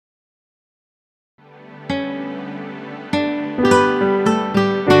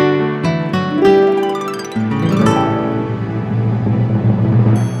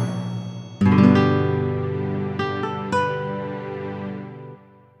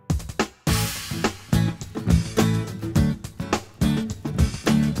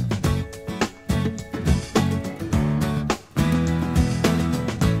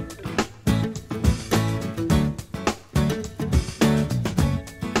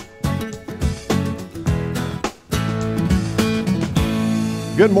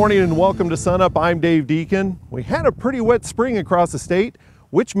Good morning and welcome to SUNUP. I'm Dave Deacon. We had a pretty wet spring across the state,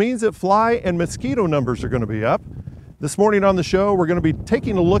 which means that fly and mosquito numbers are going to be up. This morning on the show, we're going to be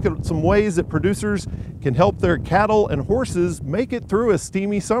taking a look at some ways that producers can help their cattle and horses make it through a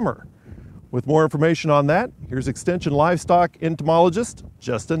steamy summer. With more information on that, here's Extension Livestock entomologist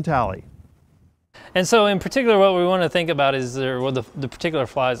Justin Talley. And so in particular, what we want to think about is the particular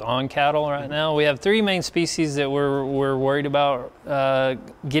flies on cattle right now. We have three main species that we're worried about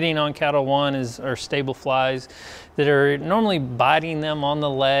getting on cattle. One are stable flies that are normally biting them on the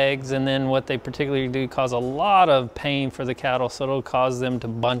legs, and then what they particularly do cause a lot of pain for the cattle, so it'll cause them to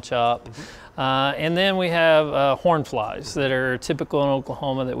bunch up. And then we have horn flies that are typical in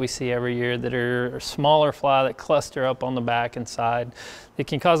Oklahoma that we see every year, that are smaller fly that cluster up on the back and side. It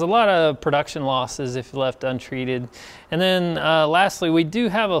can cause a lot of production losses if left untreated. And then lastly, we do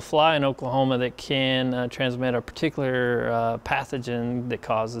have a fly in Oklahoma that can transmit a particular pathogen that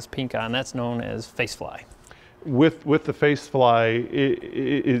causes pink eye, and that's known as face fly. With the face fly,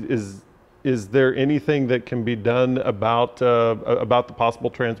 is there anything that can be done about the possible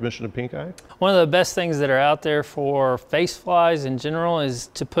transmission of pink eye? One of the best things that are out there for face flies in general is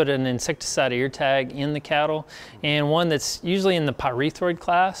to put an insecticide ear tag in the cattle, and one that's usually in the pyrethroid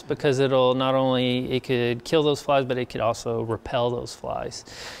class, because it'll not only, it could kill those flies, but it could also repel those flies.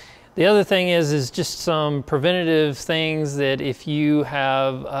 The other thing is just some preventative things that if you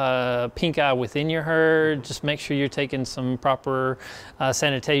have pink eye within your herd, just make sure you're taking some proper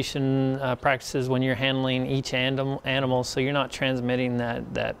sanitation practices when you're handling each animal, so you're not transmitting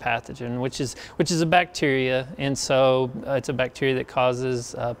that pathogen, which is a bacteria, and so it's a bacteria that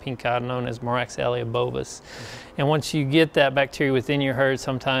causes pink eye, known as Moraxella bovis. And once you get that bacteria within your herd,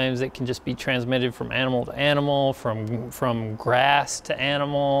 sometimes it can just be transmitted from animal to animal, from grass to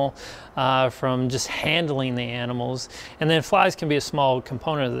animal, from just handling the animals. And then flies can be a small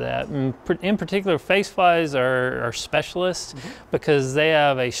component of that. And in particular, face flies are specialists because they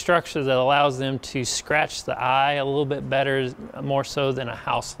have a structure that allows them to scratch the eye a little bit better, more so than a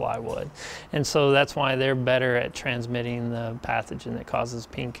housefly would. And so that's why they're better at transmitting the pathogen that causes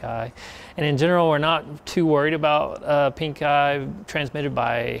pink eye. And in general, we're not too worried about pink eye transmitted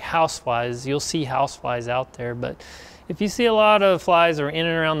by houseflies. You'll see houseflies out there, but if you see a lot of flies that are in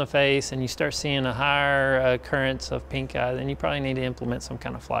and around the face and you start seeing a higher occurrence of pink eye, then you probably need to implement some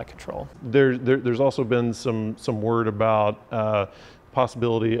kind of fly control. There's also been some word about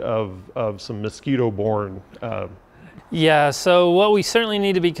possibility of some mosquito-borne. Yeah, so what we certainly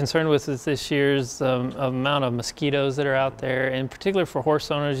need to be concerned with this year is the amount of mosquitoes that are out there. In particular for horse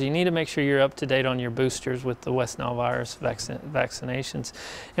owners, you need to make sure you're up to date on your boosters with the West Nile virus vaccinations.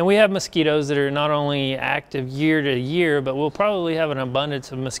 And we have mosquitoes that are not only active year to year, but we'll probably have an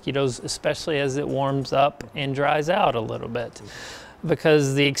abundance of mosquitoes, especially as it warms up and dries out a little bit.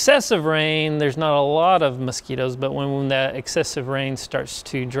 Because the excessive rain, there's not a lot of mosquitoes, but when that excessive rain starts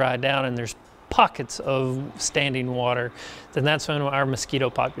to dry down and there's pockets of standing water, then that's when our mosquito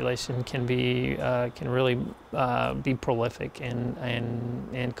population can really be prolific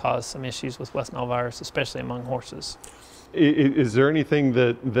and cause some issues with West Nile virus, especially among horses. Is there anything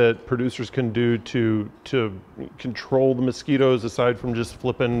that producers can do to control the mosquitoes aside from just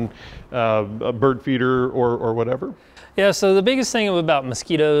flipping a bird feeder or whatever? Yeah, so the biggest thing about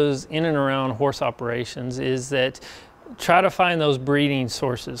mosquitoes in and around horse operations is that try to find those breeding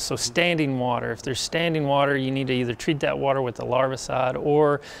sources. So standing water, if there's standing water, you need to either treat that water with a larvicide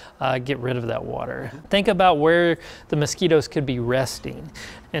or get rid of that water. Think about where the mosquitoes could be resting.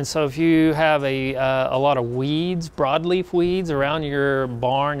 And so if you have a lot of weeds, broadleaf weeds around your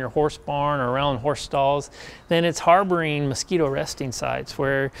barn, your horse barn, or around horse stalls, then it's harboring mosquito resting sites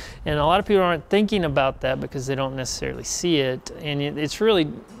and a lot of people aren't thinking about that because they don't necessarily see it. And it's really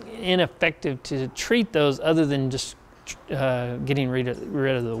ineffective to treat those other than just getting rid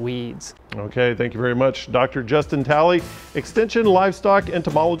of the weeds. Okay, thank you very much, Dr. Justin Talley, Extension Livestock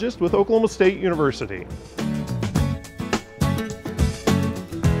Entomologist with Oklahoma State University.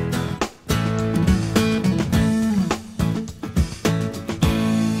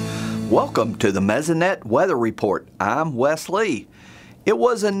 Welcome to the Mesonet Weather Report. I'm Wes Lee. It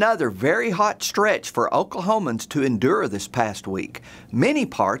was another very hot stretch for Oklahomans to endure this past week. Many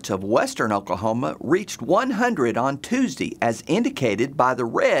parts of western Oklahoma reached 100 on Tuesday, as indicated by the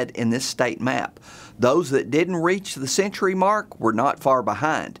red in this state map. Those that didn't reach the century mark were not far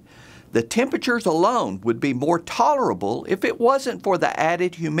behind. The temperatures alone would be more tolerable if it wasn't for the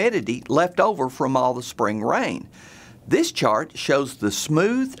added humidity left over from all the spring rain. This chart shows the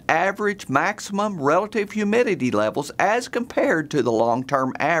smooth, average, maximum relative humidity levels as compared to the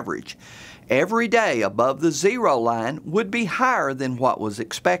long-term average. Every day above the zero line would be higher than what was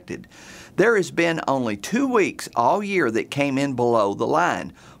expected. There has been only 2 weeks all year that came in below the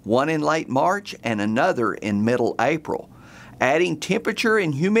line, one in late March and another in middle April. Adding temperature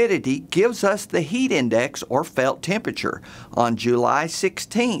and humidity gives us the heat index or felt temperature. On July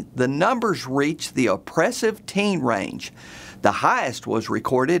 16th, the numbers reached the oppressive teen range. The highest was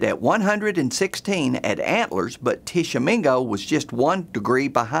recorded at 116 at Antlers, but Tishomingo was just 1 degree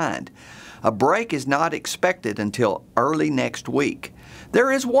behind. A break is not expected until early next week.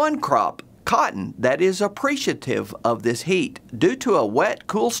 There is one crop, cotton, that is appreciative of this heat. Due to a wet,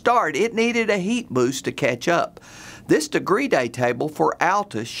 cool start, it needed a heat boost to catch up. This degree day table for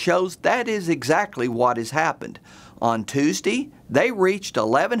Altus shows that is exactly what has happened. On Tuesday, they reached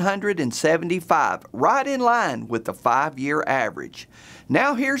 1,175, right in line with the 5-year average.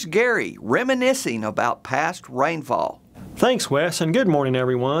 Now here's Gary reminiscing about past rainfall. Thanks, Wes, and good morning,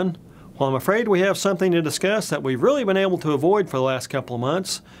 everyone. Well, I'm afraid we have something to discuss that we've really been able to avoid for the last couple of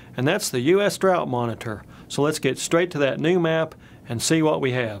months, and that's the U.S. Drought Monitor. So let's get straight to that new map and see what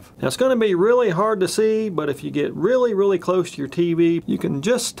we have. Now, it's going to be really hard to see, but if you get really close to your TV, you can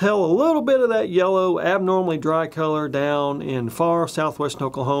just tell a little bit of that yellow, abnormally dry color down in far southwestern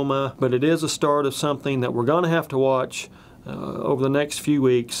Oklahoma, but it is a start of something that we're going to have to watch over the next few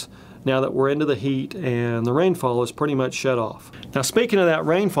weeks now that we're into the heat and the rainfall is pretty much shut off. Now, speaking of that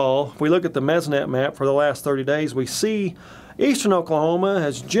rainfall, if we look at the Mesonet map for the last 30 days, we see eastern Oklahoma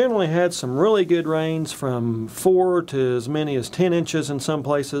has generally had some really good rains from 4 to as many as 10 inches in some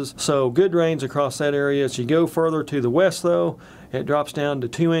places. So good rains across that area. As you go further to the west though, it drops down to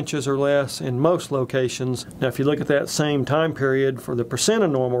 2 inches or less in most locations. Now if you look at that same time period for the percent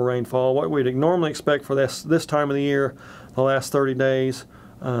of normal rainfall, what we'd normally expect for this time of the year, the last 30 days,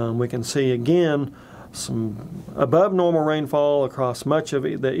 we can see again some above normal rainfall across much of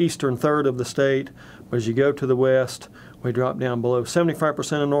the eastern third of the state. But as you go to the west, we drop down below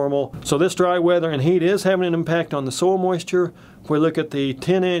 75% of normal. So this dry weather and heat is having an impact on the soil moisture. If we look at the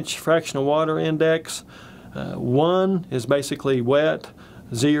 10-inch fractional water index, 1 is basically wet,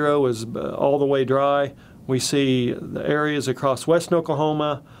 0 is all the way dry. We see the areas across western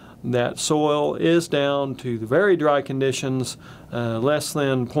Oklahoma that soil is down to the very dry conditions, less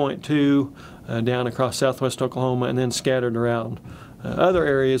than 0.2 down across southwest Oklahoma, and then scattered around other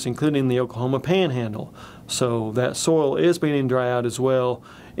areas, including the Oklahoma Panhandle. So that soil is beginning to dry out as well.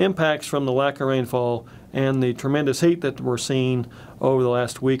 Impacts from the lack of rainfall and the tremendous heat that we're seeing over the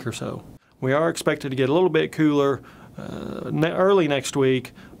last week or so. We are expected to get a little bit cooler early next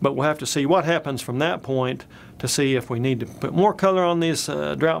week, but we'll have to see what happens from that point to see if we need to put more color on this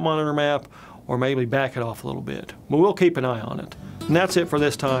drought monitor map or maybe back it off a little bit. But we'll keep an eye on it. And that's it for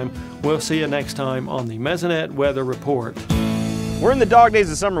this time. We'll see you next time on the Mesonet Weather Report. We're in the dog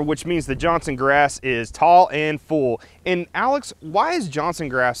days of summer, which means the Johnson grass is tall and full. And Alex, why is Johnson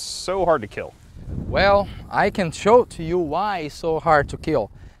grass so hard to kill? Well, I can show to you why it's so hard to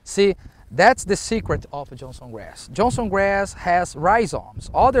kill. See, that's the secret of Johnson grass. Johnson grass has rhizomes.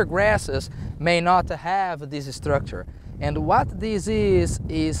 Other grasses may not have this structure. And what this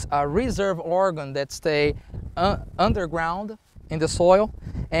is a reserve organ that stays underground in the soil.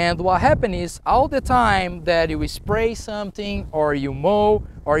 And what happens is all the time that you spray something or you mow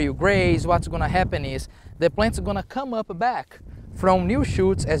or you graze, what's going to happen is the plant's going to come up back from new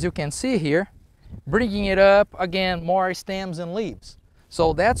shoots, as you can see here, bringing it up again, more stems and leaves.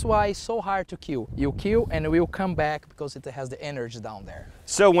 So that's why it's so hard to kill. You kill and it will come back because it has the energy down there.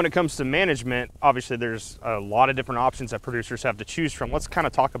 So when it comes to management, obviously there's a lot of different options that producers have to choose from. Let's kind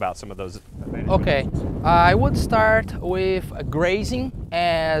of talk about some of those management. Okay, I would start with grazing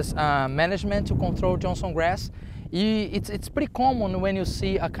as management to control Johnson grass. It's pretty common when you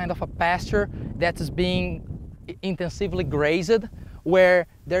see a kind of a pasture that is being intensively grazed, where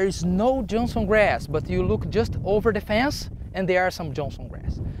there is no Johnson grass, but you look just over the fence and there are some Johnson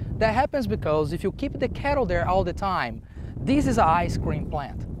grass. That happens because if you keep the cattle there all the time, this is an ice cream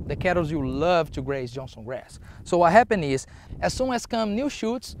plant. The cattle you love to graze Johnson grass. So what happens is, as soon as come new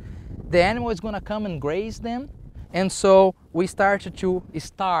shoots, the animal is going to come and graze them, and so we start to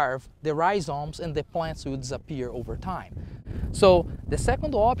starve the rhizomes and the plants will disappear over time. So the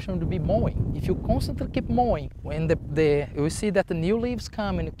second option would be mowing. If you constantly keep mowing, when you see that the new leaves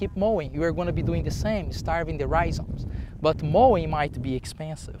come and you keep mowing, you are going to be doing the same, starving the rhizomes. But mowing might be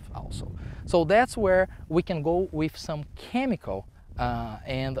expensive also. So that's where we can go with some chemical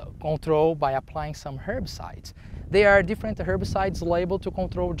and control by applying some herbicides. There are different herbicides labeled to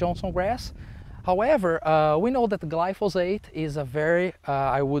control Johnson grass. However, we know that glyphosate is a very,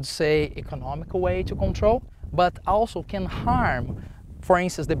 I would say, economical way to control, but also can harm, for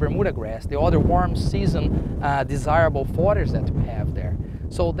instance, the Bermuda grass, the other warm season desirable fodders that we have there.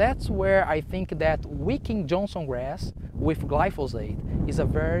 So that's where I think that wicking Johnson grass with glyphosate is a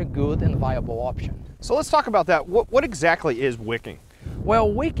very good and viable option. So let's talk about that. What exactly is wicking?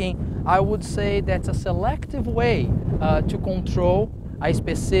 Well, wicking, I would say that's a selective way to control a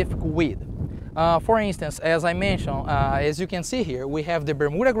specific weed. For instance, as I mentioned, as you can see here, we have the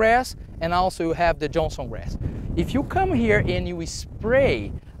Bermuda grass and also you have the Johnson grass. If you come here and you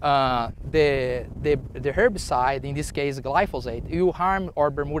spray the herbicide, in this case glyphosate, you harm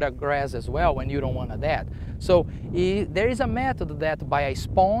our Bermuda grass as well, and you don't want that. So there is a method that by a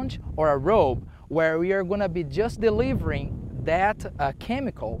sponge or a robe where we are going to be just delivering that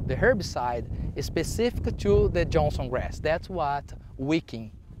chemical, the herbicide, is specific to the Johnson grass. That's what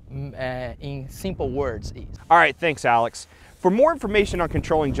wicking in simple words is. All right, thanks, Alex. For more information on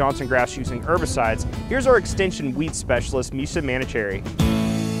controlling Johnson grass using herbicides, here's our extension weed specialist, Misha Manuchehri.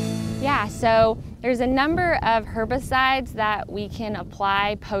 Yeah, so there's a number of herbicides that we can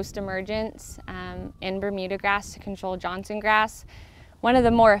apply post-emergence in Bermuda grass to control Johnson grass. One of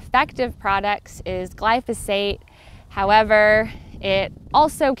the more effective products is glyphosate. However, it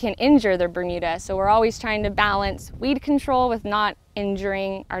also can injure the Bermuda, so we're always trying to balance weed control with not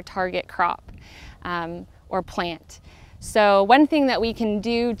injuring our target crop or plant. So one thing that we can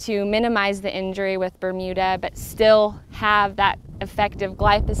do to minimize the injury with Bermuda but still have that effective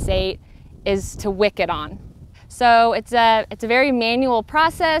glyphosate is to wick it on. So it's a very manual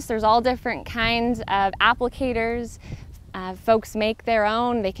process. There's all different kinds of applicators. Folks make their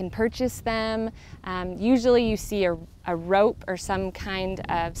own, they can purchase them. Usually you see a rope or some kind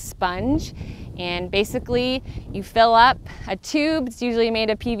of sponge, and basically you fill up a tube, it's usually made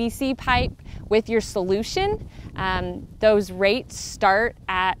of PVC pipe, with your solution. Those rates start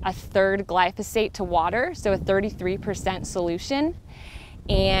at 1/3 glyphosate to water, so a 33% solution,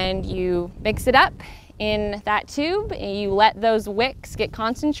 and you mix it up in that tube and you let those wicks get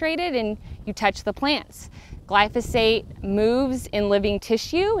concentrated and you touch the plants. Glyphosate moves in living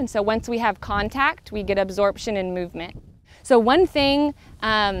tissue, and so once we have contact, we get absorption and movement. So one thing,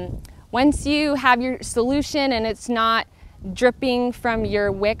 once you have your solution and it's not dripping from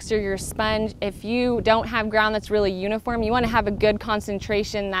your wicks or your sponge, if you don't have ground that's really uniform, you want to have a good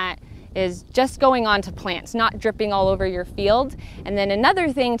concentration that is just going on to plants, not dripping all over your field. And then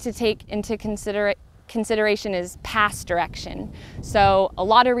another thing to take into consideration is pass direction. So a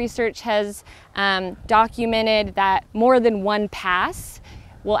lot of research has documented that more than one pass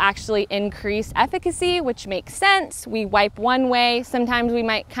will actually increase efficacy, which makes sense. We wipe one way, sometimes we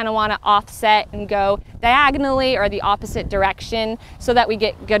might kind of want to offset and go diagonally or the opposite direction so that we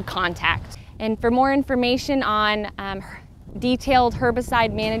get good contact. And for more information on detailed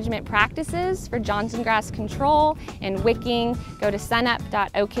herbicide management practices for Johnson grass control and wicking, go to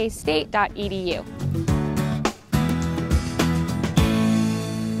sunup.okstate.edu.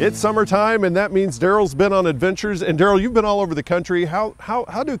 It's summertime, and that means Derrell's been on adventures. And Derrell, you've been all over the country. How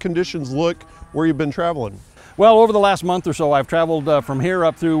do conditions look where you've been traveling? Well, over the last month or so, I've traveled from here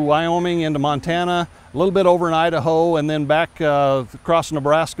up through Wyoming into Montana, a little bit over in Idaho, and then back across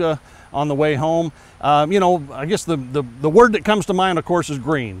Nebraska on the way home. You know, I guess the word that comes to mind, of course, is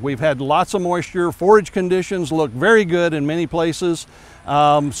green. We've had lots of moisture. Forage conditions look very good in many places.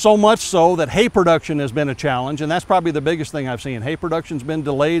 So much so that hay production has been a challenge, and that's probably the biggest thing I've seen. Hay production's been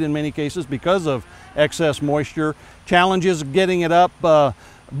delayed in many cases because of excess moisture. Challenges of getting it up,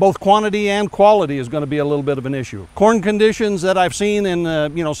 both quantity and quality is going to be a little bit of an issue. Corn conditions that I've seen in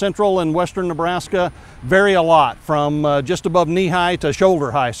you know, central and western Nebraska vary a lot, from just above knee high to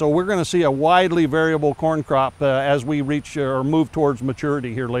shoulder high. So we're going to see a widely variable corn crop as we reach or move towards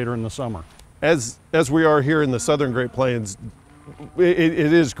maturity here later in the summer. As we are here in the southern Great Plains,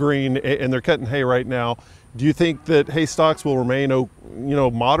 it is green, and they're cutting hay right now. Do you think that hay stocks will remain, you know,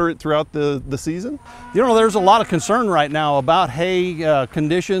 moderate throughout the season? You know, there's a lot of concern right now about hay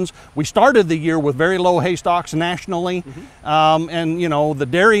conditions. We started the year with very low hay stocks nationally, and you know, the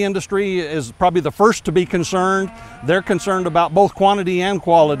dairy industry is probably the first to be concerned. They're concerned about both quantity and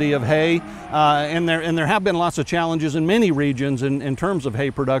quality of hay, and there have been lots of challenges in many regions in terms of hay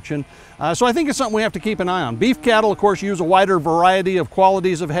production. So I think it's something we have to keep an eye on. Beef cattle, of course, use a wider variety of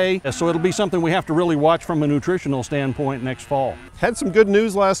qualities of hay, so it'll be something we have to really watch from a nutritional standpoint next fall. Had some good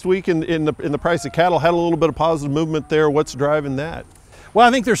news last week in the price of cattle. Had a little bit of positive movement there. What's driving that? Well,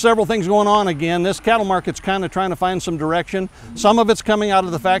 I think there's several things going on again. This cattle market's kind of trying to find some direction. Some of it's coming out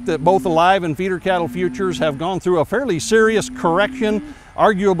of the fact that both the live and feeder cattle futures have gone through a fairly serious correction,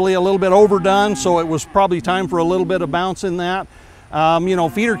 arguably a little bit overdone, so it was probably time for a little bit of bounce in that. You know,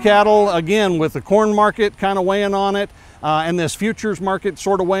 feeder cattle, again, with the corn market kind of weighing on it, and this futures market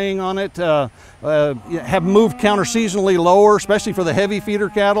sort of weighing on it, have moved counter-seasonally lower, especially for the heavy feeder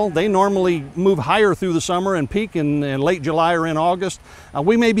cattle. They normally move higher through the summer and peak in late July or in August.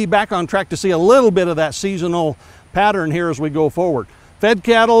 We may be back on track to see a little bit of that seasonal pattern here as we go forward. Fed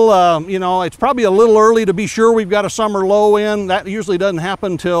cattle, you know, it's probably a little early to be sure we've got a summer low in. That usually doesn't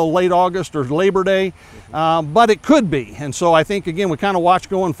happen till late August or Labor Day, but it could be. And so I think, again, we kind of watch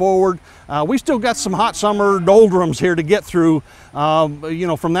going forward. We still got some hot summer doldrums here to get through, you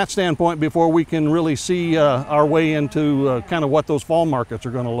know, from that standpoint before we can really see our way into kind of what those fall markets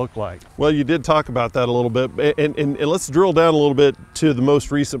are going to look like. Well, you did talk about that a little bit, and let's drill down a little bit to the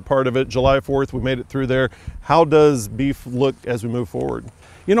most recent part of it. July 4th, we made it through there. How does beef look as we move forward?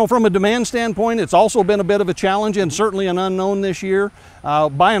 You know, from a demand standpoint, it's also been a bit of a challenge and certainly an unknown this year.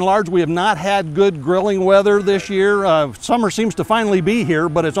 By and large, we have not had good grilling weather this year. Summer seems to finally be here,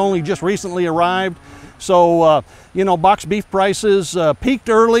 but it's only just recently arrived. So, you know, box beef prices peaked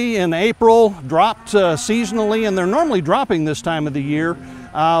early in April, dropped seasonally, and they're normally dropping this time of the year.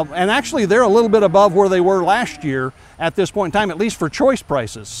 And actually, they're a little bit above where they were last year at this point in time, at least for choice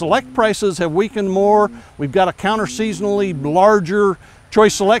prices. Select prices have weakened more. We've got a counter-seasonally larger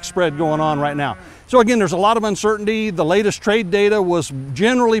choice select spread going on right now. So again, there's a lot of uncertainty. The latest trade data was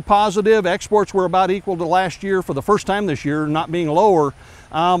generally positive. Exports were about equal to last year for the first time this year, not being lower.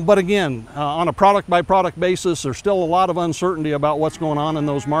 But again, on a product by product basis, there's still a lot of uncertainty about what's going on in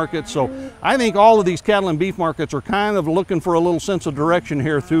those markets. So I think all of these cattle and beef markets are kind of looking for a little sense of direction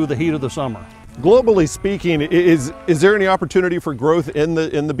here through the heat of the summer. Globally speaking, is there any opportunity for growth in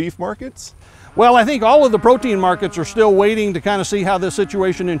the beef markets? Well, I think all of the protein markets are still waiting to kind of see how this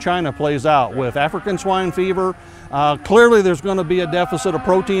situation in China plays out with African swine fever. Clearly there's going to be a deficit of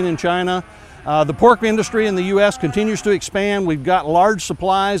protein in China. The pork industry in the U.S. continues to expand. We've got large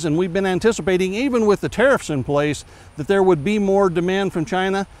supplies, and we've been anticipating, even with the tariffs in place, that there would be more demand from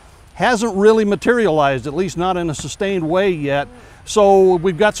China. Hasn't really materialized, at least not in a sustained way yet. So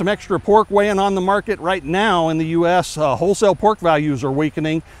we've got some extra pork weighing on the market right now in the U.S. Wholesale pork values are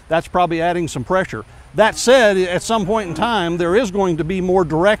weakening. That's probably adding some pressure. That said, at some point in time, there is going to be more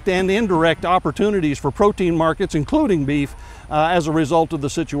direct and indirect opportunities for protein markets, including beef, as a result of the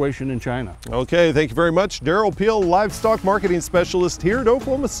situation in China. Okay, thank you very much. Derrell Peel, Livestock Marketing Specialist here at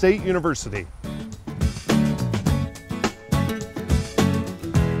Oklahoma State University.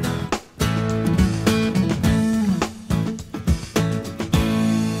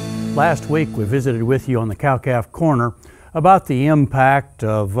 Last week we visited with you on the Cow-Calf Corner about the impact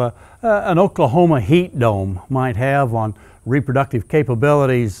of an Oklahoma heat dome might have on reproductive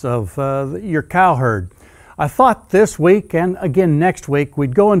capabilities of your cow herd. I thought this week and again next week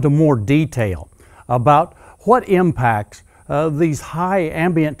we'd go into more detail about what impacts these high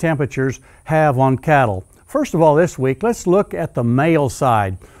ambient temperatures have on cattle. First of all, this week let's look at the male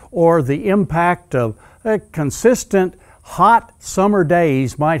side, or the impact of consistent hot summer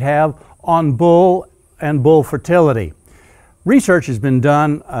days might have on bull and bull fertility. Research has been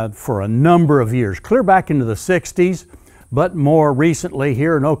done for a number of years, clear back into the 60s, but more recently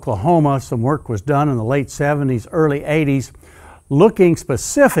here in Oklahoma, some work was done in the late 70s, early 80s, looking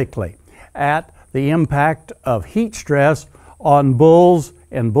specifically at the impact of heat stress on bulls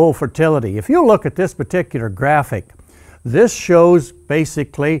and bull fertility. If you look at this particular graphic, this shows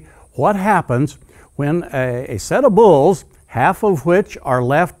basically what happens when a set of bulls, half of which are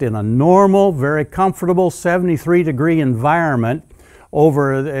left in a normal, very comfortable 73-degree environment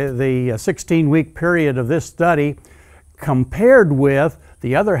over the 16-week period of this study, compared with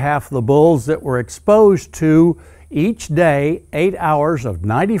the other half of the bulls that were exposed to each day 8 hours of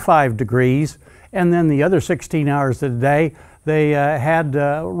 95 degrees, and then the other 16 hours of the day they had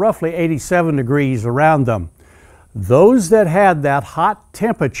roughly 87 degrees around them. Those that had that hot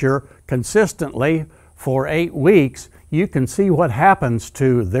temperature consistently for 8 weeks, you can see what happens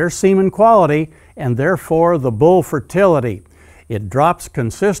to their semen quality and therefore the bull fertility. It drops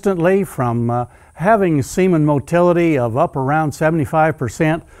consistently from having semen motility of up around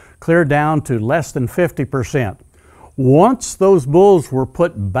 75% clear down to less than 50%. Once those bulls were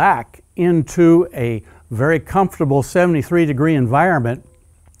put back into a very comfortable 73-degree environment,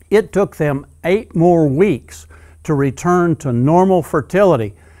 it took them 8 more weeks to return to normal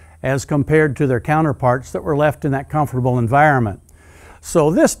fertility as compared to their counterparts that were left in that comfortable environment. So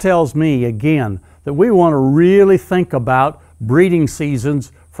this tells me again that we want to really think about breeding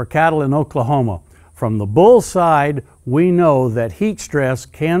seasons for cattle in Oklahoma. From the bull side, we know that heat stress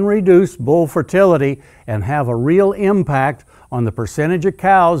can reduce bull fertility and have a real impact on the percentage of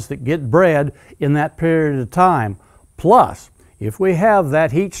cows that get bred in that period of time. Plus, if we have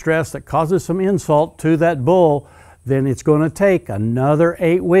that heat stress that causes some insult to that bull, then it's going to take another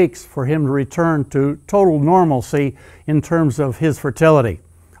 8 weeks for him to return to total normalcy in terms of his fertility.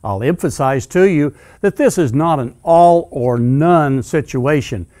 I'll emphasize to you that this is not an all or none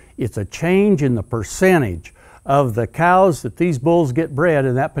situation. It's a change in the percentage of the cows that these bulls get bred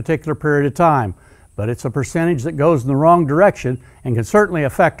in that particular period of time. But it's a percentage that goes in the wrong direction and can certainly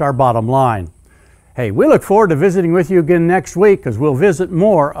affect our bottom line. Hey, we look forward to visiting with you again next week as we'll visit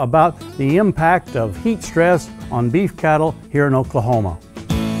more about the impact of heat stress on beef cattle here in Oklahoma.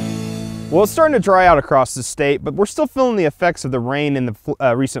 Well, it's starting to dry out across the state, but we're still feeling the effects of the rain and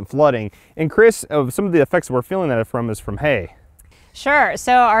the recent flooding. And Kris, some of the effects that we're feeling that from is from hay. Sure.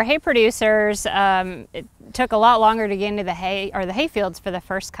 So our hay producers, it took a lot longer to get into the hay fields for the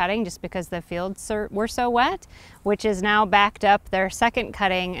first cutting just because the fields were so wet, which is now backed up their second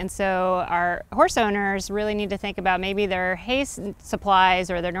cutting. And so our horse owners really need to think about maybe their hay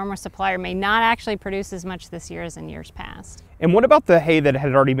supplies or their normal supplier may not actually produce as much this year as in years past. And what about the hay that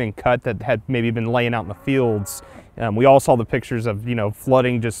had already been cut that had maybe been laying out in the fields? We all saw the pictures of,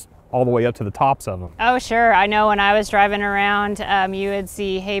 flooding just all the way up to the tops of them. Oh, sure. I know when I was driving around, you would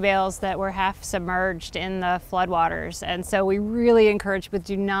see hay bales that were half submerged in the floodwaters. And so we really encourage, but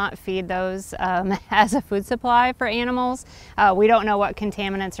do not feed those as a food supply for animals. We don't know what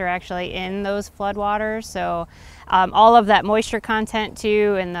contaminants are actually in those floodwaters. So all of that moisture content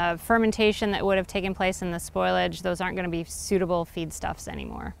too and the fermentation that would have taken place in the spoilage, those aren't going to be suitable feedstuffs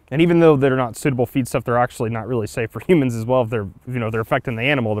anymore. And even though they're not suitable feedstuff, they're actually not really safe for humans as well. If they're, they're affecting the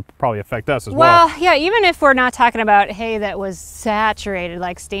animal, they probably affect us as well. Well, yeah, even if we're not talking about hay that was saturated,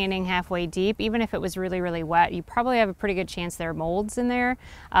 like standing halfway deep, even if it was really, really wet, you probably have a pretty good chance there are molds in there,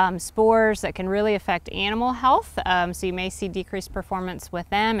 spores that can really affect animal health. So you may see decreased performance with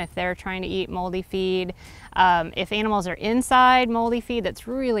them if they're trying to eat moldy feed. If animals are inside moldy feed, that's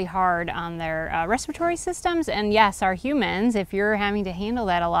really hard on their respiratory systems. And yes, our humans, if you're having to handle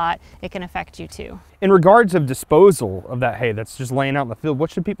that a lot, it can affect you too. In regards of disposal of that hay that's just laying out in the field,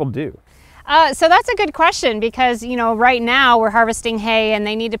 what should people do? So that's a good question because, right now we're harvesting hay and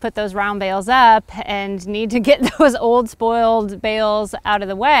they need to put those round bales up and need to get those old spoiled bales out of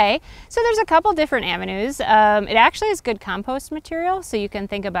the way. So there's a couple different avenues. It actually is good compost material, so you can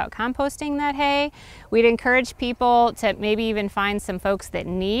think about composting that hay. We'd encourage people to maybe even find some folks that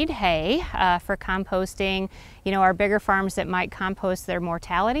need hay for composting. Our bigger farms that might compost their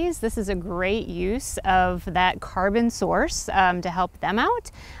mortalities, this is a great use of that carbon source to help them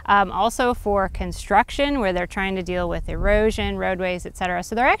out. Also for construction where they're trying to deal with erosion, roadways, etc.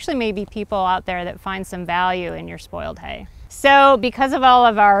 So there actually may be people out there that find some value in your spoiled hay. So because of all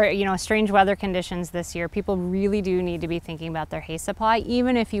of our, strange weather conditions this year, people really do need to be thinking about their hay supply,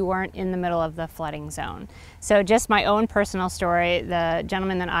 even if you weren't in the middle of the flooding zone. So just my own personal story, the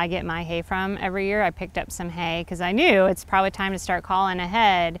gentleman that I get my hay from every year, I picked up some hay because I knew it's probably time to start calling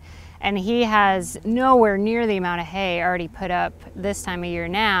ahead. And he has nowhere near the amount of hay already put up this time of year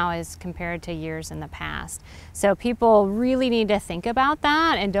now as compared to years in the past. So people really need to think about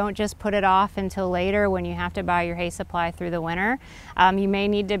that and don't just put it off until later when you have to buy your hay supply through the winter. You may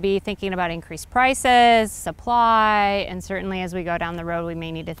need to be thinking about increased prices, supply, and certainly as we go down the road, we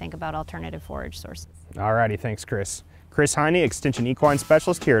may need to think about alternative forage sources. All righty, thanks, Kris. Kris Hiney, Extension Equine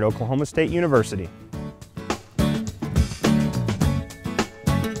Specialist here at Oklahoma State University.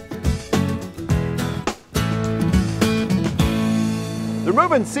 They're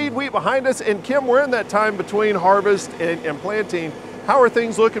moving seed wheat behind us, and Kim, we're in that time between harvest and planting. How are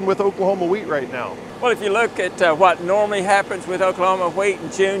things looking with Oklahoma wheat right now? Well, if you look at what normally happens with Oklahoma wheat in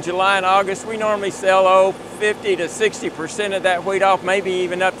June, July, and August, we normally sell 50 to 60% of that wheat off, maybe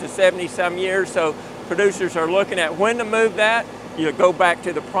even up to 70 some years. So producers are looking at when to move that. You go back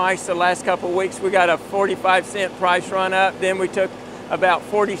to the price the last couple of weeks, we got a 45-cent price run up. Then we took about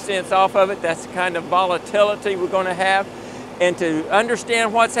 40 cents off of it. That's the kind of volatility we're going to have. And to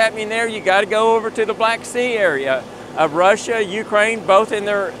understand what's happening there, you got to go over to the Black Sea area of Russia, Ukraine, both in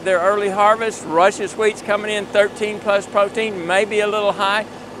their early harvest. Russia's wheat's coming in 13 plus protein, maybe a little high.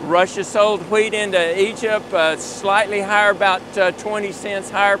 Russia sold wheat into Egypt, slightly higher, about 20 cents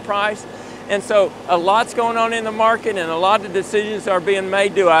higher price. And so a lot's going on in the market and a lot of decisions are being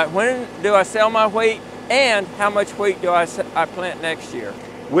made. When do I sell my wheat and how much wheat do I plant next year?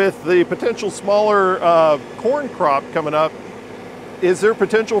 With the potential smaller corn crop coming up, Is there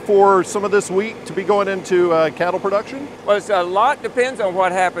potential for some of this wheat to be going into cattle production? Well, a lot depends on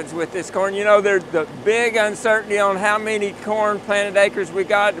what happens with this corn. You know, there's the big uncertainty on how many corn planted acres we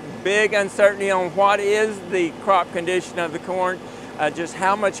got, big uncertainty on what is the crop condition of the corn, just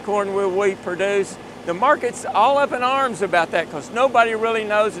how much corn will we produce. The market's all up in arms about that because nobody really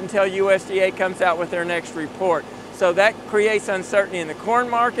knows until USDA comes out with their next report. So that creates uncertainty in the corn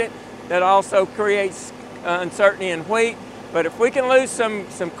market. That also creates uncertainty in wheat. But if we can lose some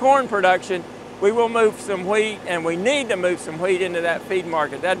corn production, we will move some wheat, and we need to move some wheat into that feed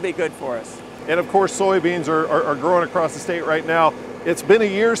market. That'd be good for us. And of course, soybeans are growing across the state right now. It's been a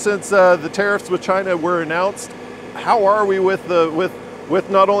year since the tariffs with China were announced. How are we with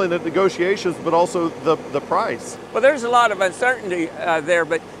not only the negotiations, but also the price? Well, there's a lot of uncertainty there,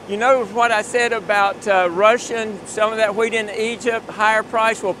 but you know what I said about Russian selling that wheat into Egypt, higher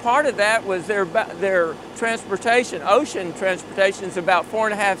price? Well, part of that was their transportation. Ocean transportation is about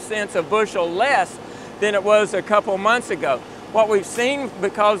 4.5 cents a bushel less than it was a couple months ago. What we've seen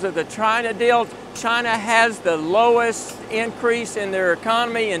because of the China deal, China has the lowest increase in their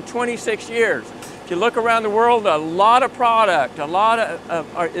economy in 26 years. If you look around the world, a lot of product,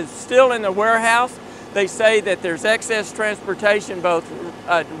 is still in the warehouse. They say that there's excess transportation, both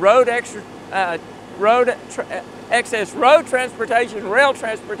excess road transportation, rail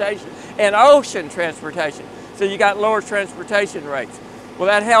transportation, and ocean transportation. So you got lower transportation rates. Well,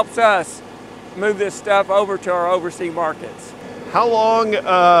 that helps us move this stuff over to our overseas markets. How long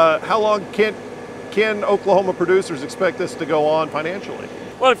can Oklahoma producers expect this to go on financially?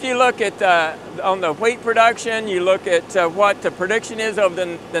 Well, if you look at on the wheat production, you look at what the prediction is over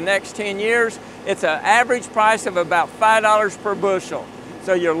the next 10 years, it's an average price of about $5 per bushel.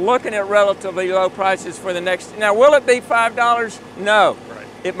 So you're looking at relatively low prices for the next, now will it be $5? No. Right.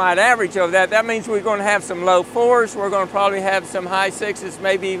 It might average over that. That means we're going to have some low 4s, we're going to probably have some high 6s,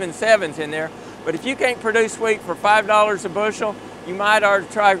 maybe even 7s in there. But if you can't produce wheat for $5 a bushel, you might ought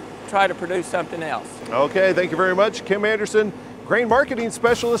to try to produce something else. Okay, thank you very much. Kim Anderson, Grain Marketing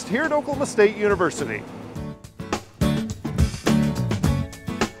Specialist here at Oklahoma State University.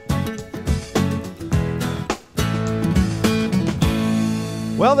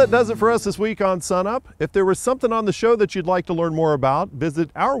 Well, that does it for us this week on SUNUP. If there was something on the show that you'd like to learn more about, visit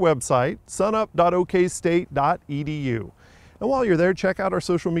our website, sunup.okstate.edu. And while you're there, check out our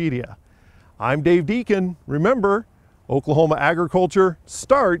social media. I'm Dave Deacon. Remember, Oklahoma agriculture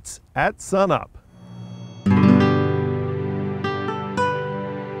starts at SUNUP.